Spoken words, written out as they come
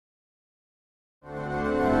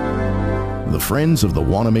The Friends of the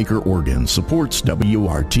Wanamaker Organ supports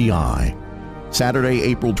WRTI. Saturday,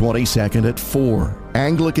 April 22nd at 4,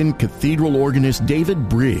 Anglican Cathedral organist David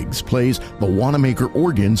Briggs plays the Wanamaker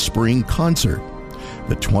Organ Spring Concert.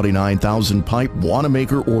 The 29,000-pipe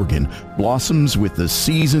Wanamaker organ blossoms with the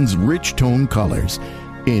season's rich tone colors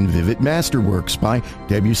in vivid masterworks by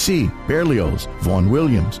Debussy, Berlioz, Vaughan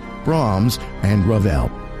Williams, Brahms, and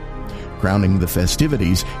Ravel. Crowning the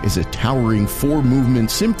festivities is a towering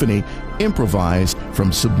 4-movement symphony improvised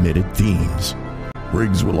from submitted themes.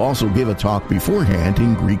 Briggs will also give a talk beforehand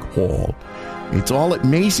in Greek Hall. It's all at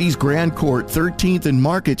Macy's Grand Court, 13th and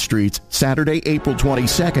Market Streets, Saturday, April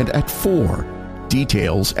 22nd at 4.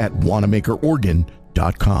 Details at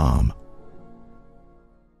wanamakerorgan.com.